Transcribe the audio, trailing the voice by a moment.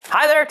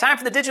Hi there, time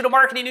for the digital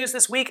marketing news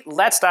this week.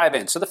 Let's dive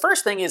in. So the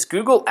first thing is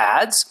Google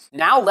Ads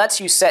now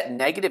lets you set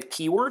negative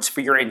keywords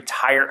for your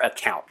entire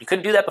account. You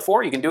couldn't do that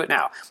before, you can do it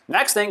now.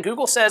 Next thing,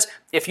 Google says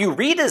if you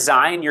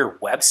redesign your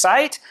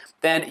website,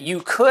 then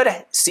you could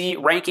see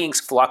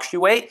rankings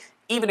fluctuate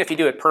even if you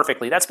do it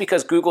perfectly. That's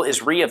because Google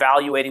is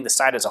reevaluating the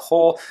site as a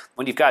whole.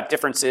 When you've got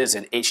differences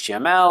in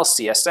HTML,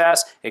 CSS,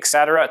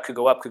 etc., it could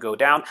go up, could go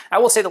down. I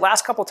will say the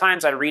last couple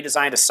times I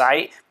redesigned a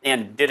site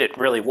and did it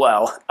really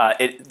well,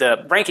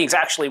 the rankings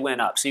actually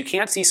went up. So you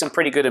can see some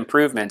pretty good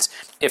improvements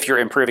if you're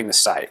improving the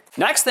site.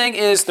 Next thing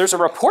is there's a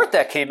report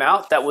that came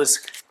out that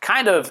was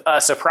kind of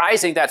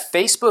surprising that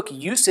Facebook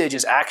usage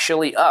is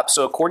actually up.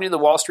 So according to the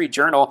Wall Street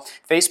Journal,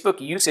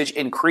 Facebook usage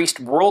increased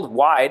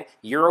worldwide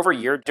year over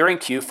year during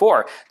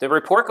Q4. The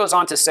report goes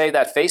on to say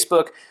that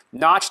Facebook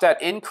notched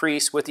that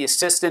increase with the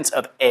assistance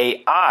of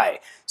AI.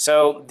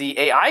 So the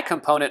AI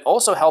component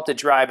also helped to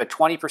drive a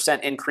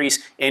 20% increase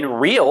in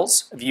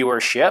Reels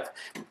viewership.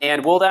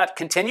 And will that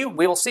continue?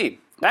 We will see.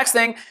 Next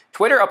thing,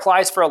 Twitter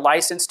applies for a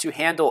license to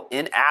handle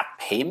in-app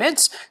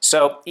payments.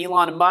 So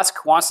Elon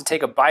Musk wants to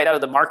take a bite out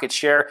of the market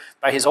share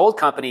by his old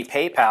company,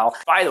 PayPal.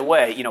 By the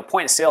way,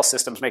 point-of-sale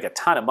systems make a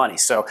ton of money.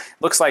 So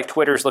looks like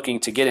Twitter's looking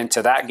to get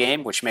into that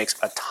game, which makes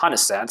a ton of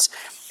sense.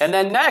 And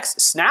then next,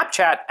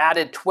 Snapchat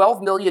added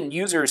 12 million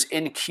users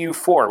in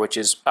Q4, which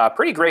is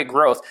pretty great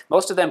growth.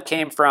 Most of them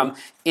came from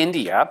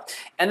India.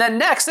 And then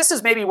next, this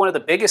is maybe one of the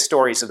biggest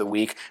stories of the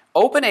week.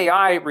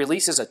 OpenAI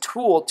releases a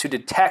tool to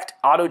detect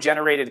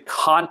auto-generated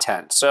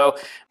content. So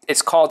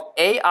it's called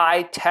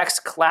AI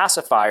Text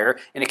Classifier,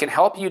 and it can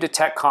help you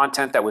detect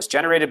content that was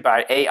generated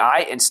by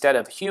AI instead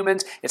of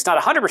humans. It's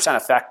not 100%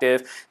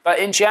 effective, but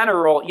in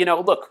general,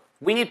 look,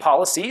 we need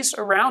policies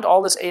around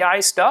all this AI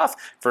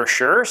stuff for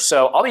sure.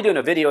 So I'll be doing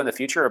a video in the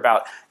future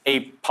about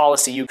a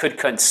policy you could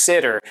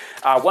consider.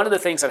 One of the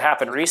things that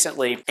happened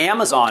recently,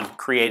 Amazon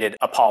created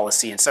a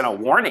policy and sent a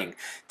warning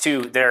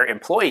to their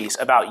employees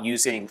about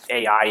using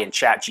AI and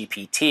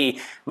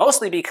ChatGPT,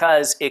 mostly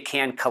because it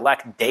can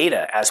collect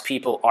data as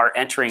people are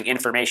entering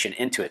information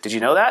into it. Did you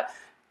know that?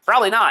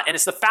 Probably not. And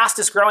it's the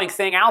fastest growing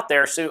thing out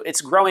there. So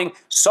it's growing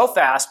so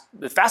fast,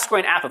 the fastest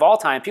growing app of all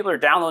time. People are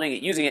downloading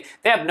it, using it.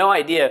 They have no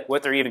idea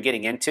what they're even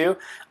getting into.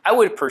 I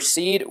would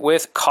proceed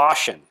with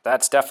caution.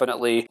 That's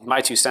definitely my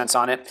 2 cents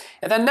on it.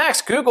 And then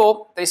next,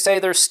 Google, they say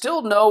there's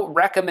still no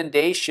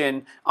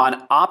recommendation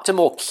on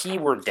optimal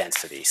keyword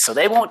density. So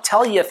they won't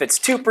tell you if it's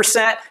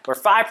 2% or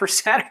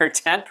 5% or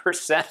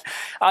 10%.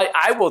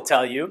 I will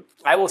tell you,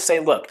 I will say,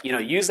 look,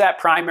 use that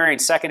primary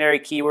and secondary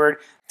keyword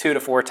 2 to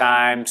 4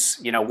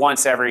 times,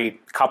 once every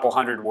couple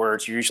hundred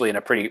words. You're usually in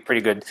a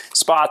pretty good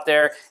spot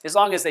there. As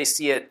long as they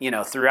see it,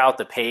 throughout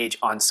the page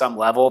on some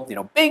level,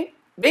 bing,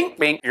 bing,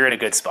 bing, you're in a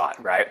good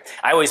spot, right?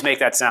 I always make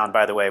that sound,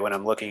 by the way, when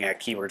I'm looking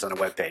at keywords on a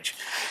web page.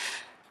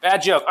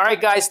 Bad joke. All right,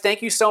 guys,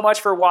 thank you so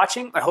much for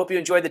watching. I hope you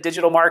enjoyed the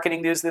digital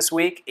marketing news this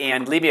week,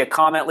 and leave me a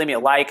comment, leave me a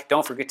like.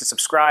 Don't forget to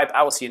subscribe.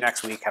 I will see you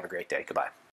next week. Have a great day. Goodbye.